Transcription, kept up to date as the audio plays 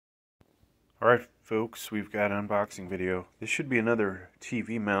Alright folks, we've got an unboxing video. This should be another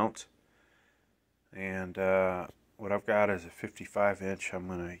TV mount, and what I've got is a 55-inch I'm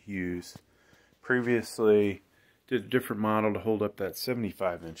going to use. Previously did a different model to hold up that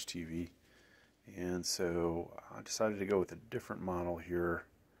 75-inch TV, and so I decided to go with a different model here.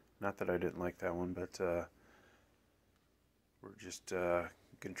 Not that I didn't like that one, but we're just going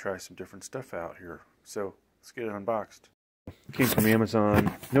to try some different stuff out here. So let's get it unboxed. Came from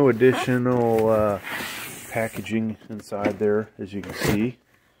Amazon. No additional packaging inside there, as you can see.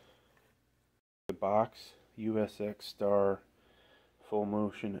 The box, USX Star full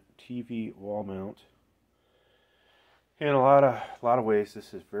motion TV wall mount. In a lot of ways,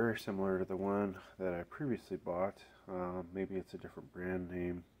 this is very similar to the one that I previously bought. Maybe it's a different brand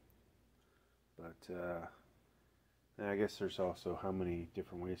name, but I guess there's also how many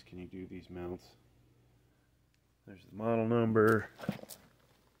different ways can you do these mounts. There's the model number,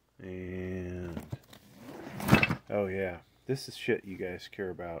 and oh yeah, this is shit you guys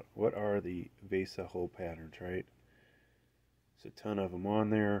care about. What are the VESA hole patterns, right? There's a ton of them on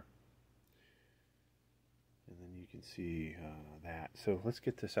there, and then you can see that. So let's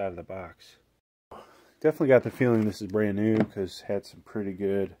get this out of the box. Definitely got the feeling this is brand new because it had some pretty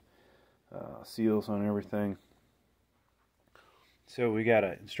good seals on everything. So we got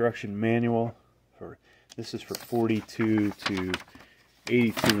an instruction manual for. This is for 42 to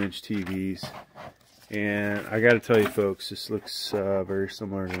 82-inch TVs, and I got to tell you folks, this looks very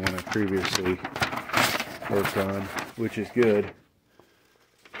similar to the one I previously worked on, which is good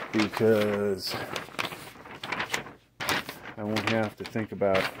because I won't have to think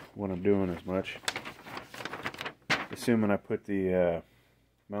about what I'm doing as much, assuming I put the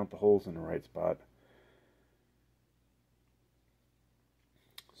mount the holes in the right spot.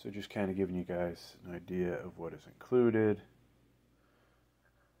 So just kind of giving you guys an idea of what is included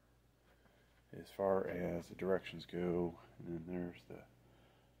as far as the directions go. And then there's the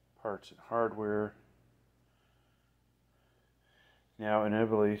parts and hardware. Now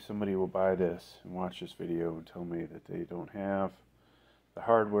inevitably somebody will buy this and watch this video and tell me that they don't have the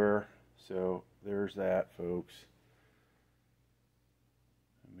hardware. So there's that, folks.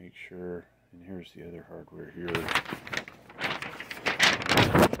 Make sure, and here's the other hardware here.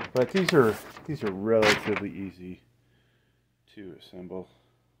 But these are relatively easy to assemble.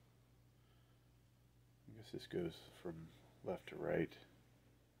 I guess this goes from left to right.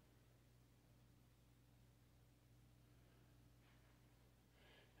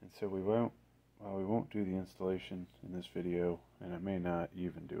 And so we won't do the installation in this video, and I may not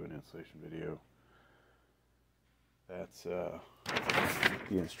even do an installation video. That's the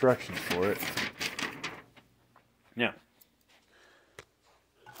instructions for it. Now,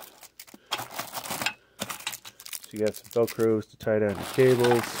 so you got some Velcros to tie down your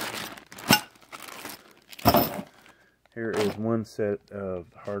cables. Here is one set of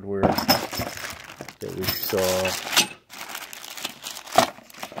hardware that we saw.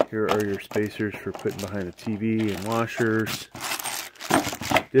 Here are your spacers for putting behind the TV and washers.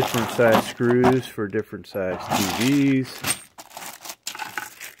 Different size screws for different size TVs.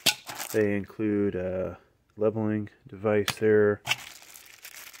 They include a leveling device there.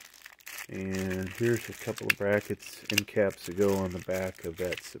 And here's a couple of brackets, end caps that go on the back of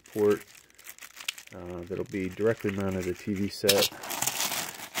that support. That'll be directly mounted to the TV set.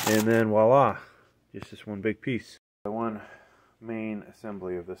 And then voila, just this one big piece. The one main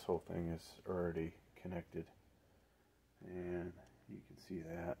assembly of this whole thing is already connected. And you can see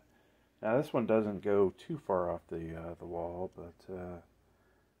that. Now this one doesn't go too far off the wall, but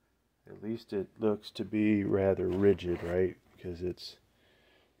at least it looks to be rather rigid, right? Because it's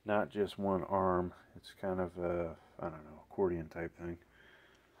not just one arm, it's kind of a, I don't know, accordion type thing.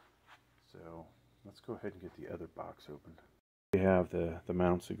 So let's go ahead and get the other box open. We have the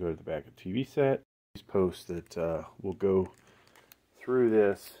mounts that go to the back of the TV set. These posts that will go through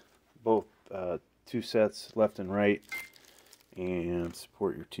this, both two sets, left and right, and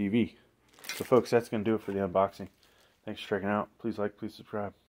support your TV. So folks, that's going to do it for the unboxing. Thanks for checking out. Please like, please subscribe.